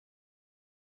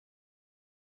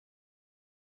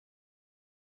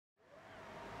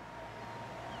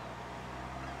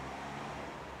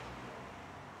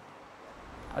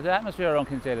The atmosphere around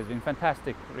Kinsale has been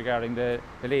fantastic regarding the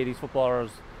ladies footballers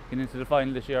getting into the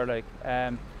final this year.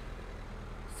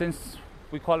 Since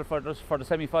we qualified for the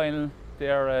semi-final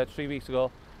there 3 weeks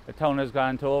ago, the town has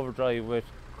gone to overdrive with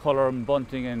colour and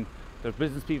bunting, and the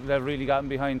business people have really gotten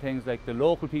behind things, the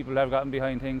local people have gotten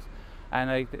behind things,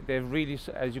 and they've really,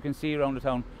 as you can see around the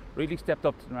town, really stepped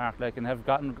up to the mark and have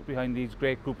gotten behind these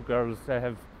great group of girls that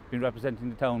have been representing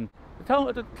the town.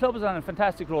 The club is on a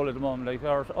fantastic roll at the moment.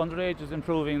 Our underage is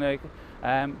improving.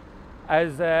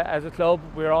 As a club,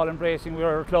 we're all embracing.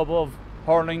 We're a club of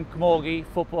hurling, camogie,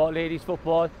 football, ladies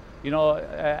football.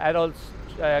 Adults,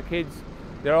 kids,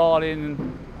 they're all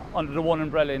in under the one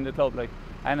umbrella in the club.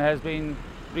 And it has been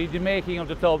really the making of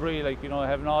the club. Really,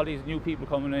 having all these new people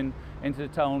coming into the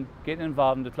town, getting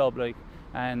involved in the club.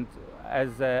 And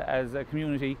as a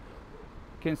community,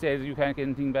 can say you can't get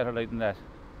anything better than that.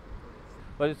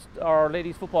 But our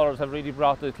ladies footballers have really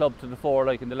brought the club to the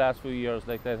fore in the last few years.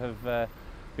 That have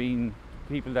been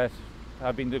people that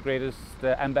have been the greatest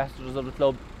ambassadors of the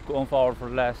club going forward for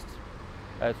the last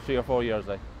 3 or 4 years.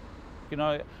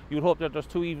 You'd hope that there's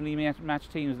two evenly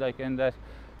matched teams and that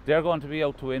they're going to be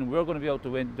out to win, we're going to be out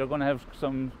to win, they're going to have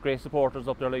some great supporters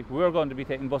up there. We're going to be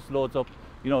taking bus loads up.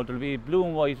 There'll be blue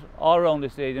and white all around the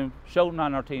stadium shouting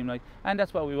on our team and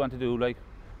that's what we want to do,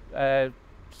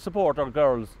 support our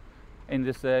girls in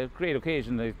this great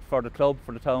occasion for the club,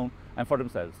 for the town and for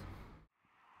themselves.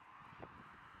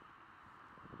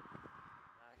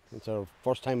 It's our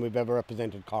first time we've ever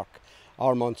represented Cork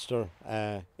or Munster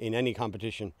in any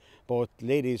competition, both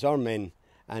ladies or men,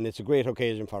 and it's a great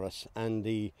occasion for us, and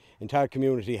the entire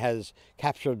community has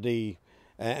captured the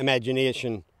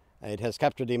imagination. It has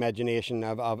captured the imagination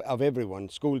of everyone,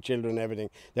 school children, everything.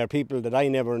 There are people that I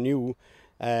never knew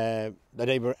that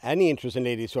they were any interest in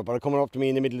ladies football, coming up to me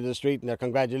in the middle of the street and they're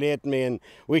congratulating me and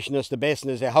wishing us the best,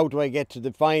 and they say, how do I get to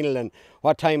the final and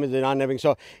what time is it on and everything.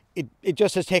 So it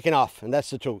just has taken off, and that's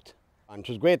the truth. And it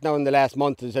was great now in the last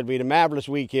month. As I said, we had a marvellous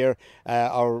week here.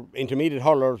 Our intermediate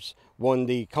hurlers won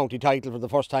the county title for the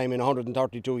first time in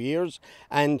 132 years,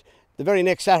 and the very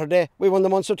next Saturday we won the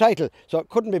Munster title, so it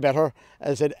couldn't be better.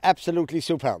 As I said, absolutely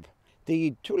superb.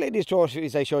 The two ladies'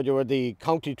 trophies I showed you were the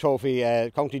county trophy,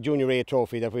 county junior A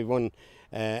trophy that we won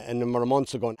a number of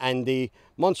months ago, and the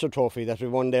Munster trophy that we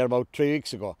won there about 3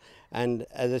 weeks ago. And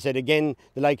as I said again,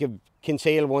 the like of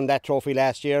Kinsale won that trophy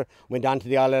last year, went on to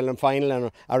the All-Ireland final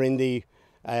and are in the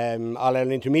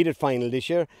All-Ireland intermediate final this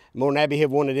year. Mourneabbey have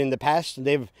won it in the past, and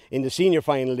they've in the senior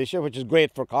final this year, which is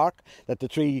great for Cork that the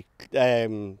three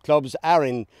clubs are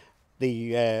in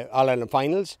the All-Ireland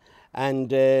finals.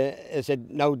 And as I said,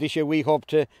 now this year we hope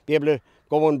to be able to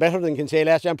go one better than Kinsale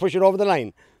last year and push it over the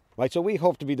line. Right, so we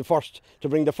hope to be the first to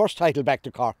bring the first title back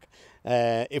to Cork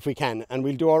if we can, and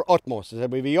we'll do our utmost. As I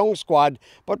said, we have a young squad,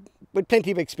 but with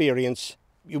plenty of experience.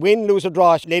 You win, lose or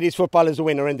draw, ladies football is the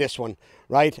winner in this one,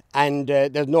 right? And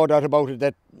there's no doubt about it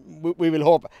that we will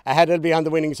hope Aghada will be on the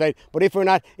winning side. But if we're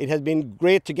not, it has been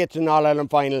great to get to an All-Ireland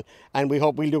final, and we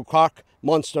hope we'll do Cork,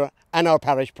 Munster and our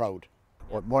parish proud.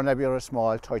 Well, Mourneabbey are a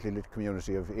small, tightly knit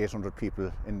community of 800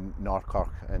 people in North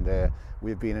Cork, and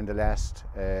we've been in the last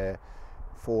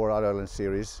 4 All-Ireland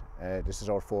series. This is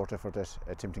our 4th effort at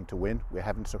attempting to win. We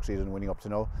haven't succeeded in winning up to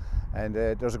now, and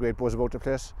there's a great buzz about the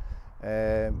place.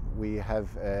 We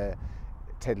have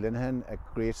Ted Linehan, a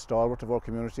great stalwart of our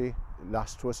community,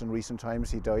 lost to us in recent times.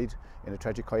 He died in a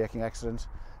tragic kayaking accident,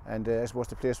 and I suppose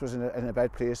the place was in a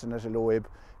bad place and at a low ebb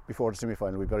before the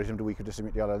semi-final. We buried him the week of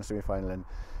the All-Ireland semi-final, and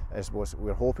I suppose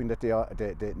we're hoping that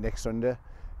the next Sunday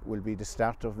will be the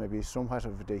start of maybe somewhat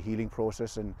of the healing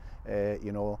process, and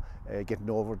getting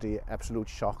over the absolute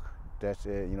shock that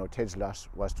Ted's loss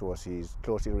was to us. He's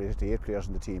closely related to 8 players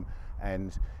in the team,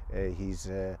 and he's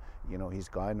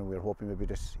gone, and we're hoping maybe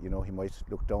that he might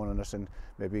look down on us and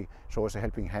maybe show us a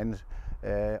helping hand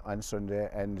on Sunday,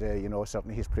 and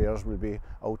certainly his players will be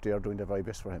out there doing their very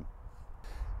best for him.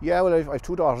 Yeah, well, I've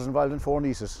 2 daughters involved and 4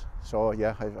 nieces, so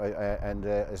yeah,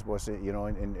 I suppose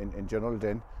in general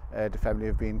then the family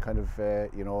have been kind of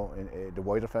the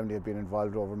wider family have been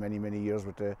involved over many years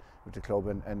with the club,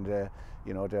 and they're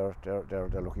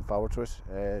looking forward to it.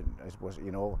 I suppose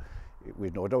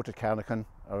we've no doubt that Carnacon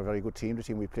are a very good team. The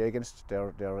team we play against,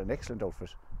 they're an excellent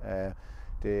outfit.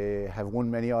 They have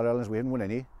won many All-Irelands. We haven't won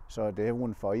any, so they have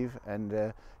won 5, and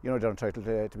they're entitled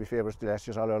to be favourites. The last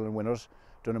year's All-Ireland winners,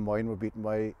 Donoughmore, were beaten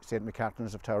by St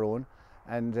McCartney's of Tyrone,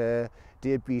 and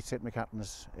they beat St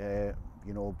McCartney's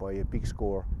by a big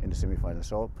score in the semi-final.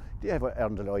 So they have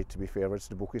earned the right to be favourites.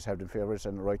 The bookies have them favourites,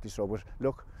 and rightly so. But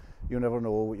look, you never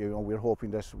know. We're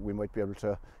hoping that we might be able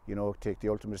to take the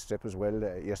ultimate step as well.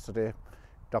 Yesterday,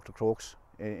 Dr. Crokes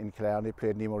in Kinsale. They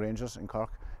played Naomh Rangers in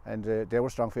Cork, and they were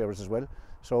strong favourites as well.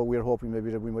 So we're hoping maybe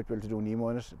that we might be able to do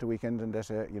Naomh in it the weekend, and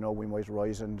that we might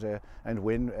rise and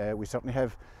win. We certainly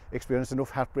have experienced enough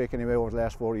heartbreak anyway over the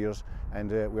last 4 years, and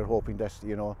we're hoping that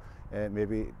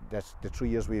maybe that the 3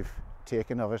 years we've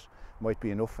taken of it might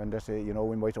be enough, and that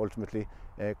we might ultimately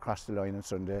cross the line on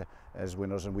Sunday as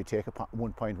winners, and we take a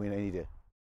 1 point win any day.